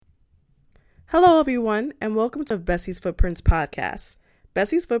Hello, everyone, and welcome to Bessie's Footprints podcast.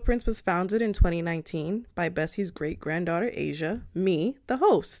 Bessie's Footprints was founded in 2019 by Bessie's great-granddaughter, Asia, me, the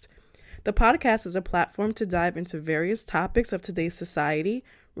host. The podcast is a platform to dive into various topics of today's society,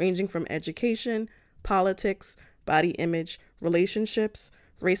 ranging from education, politics, body image, relationships,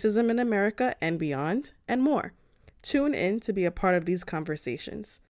 racism in America and beyond, and more. Tune in to be a part of these conversations.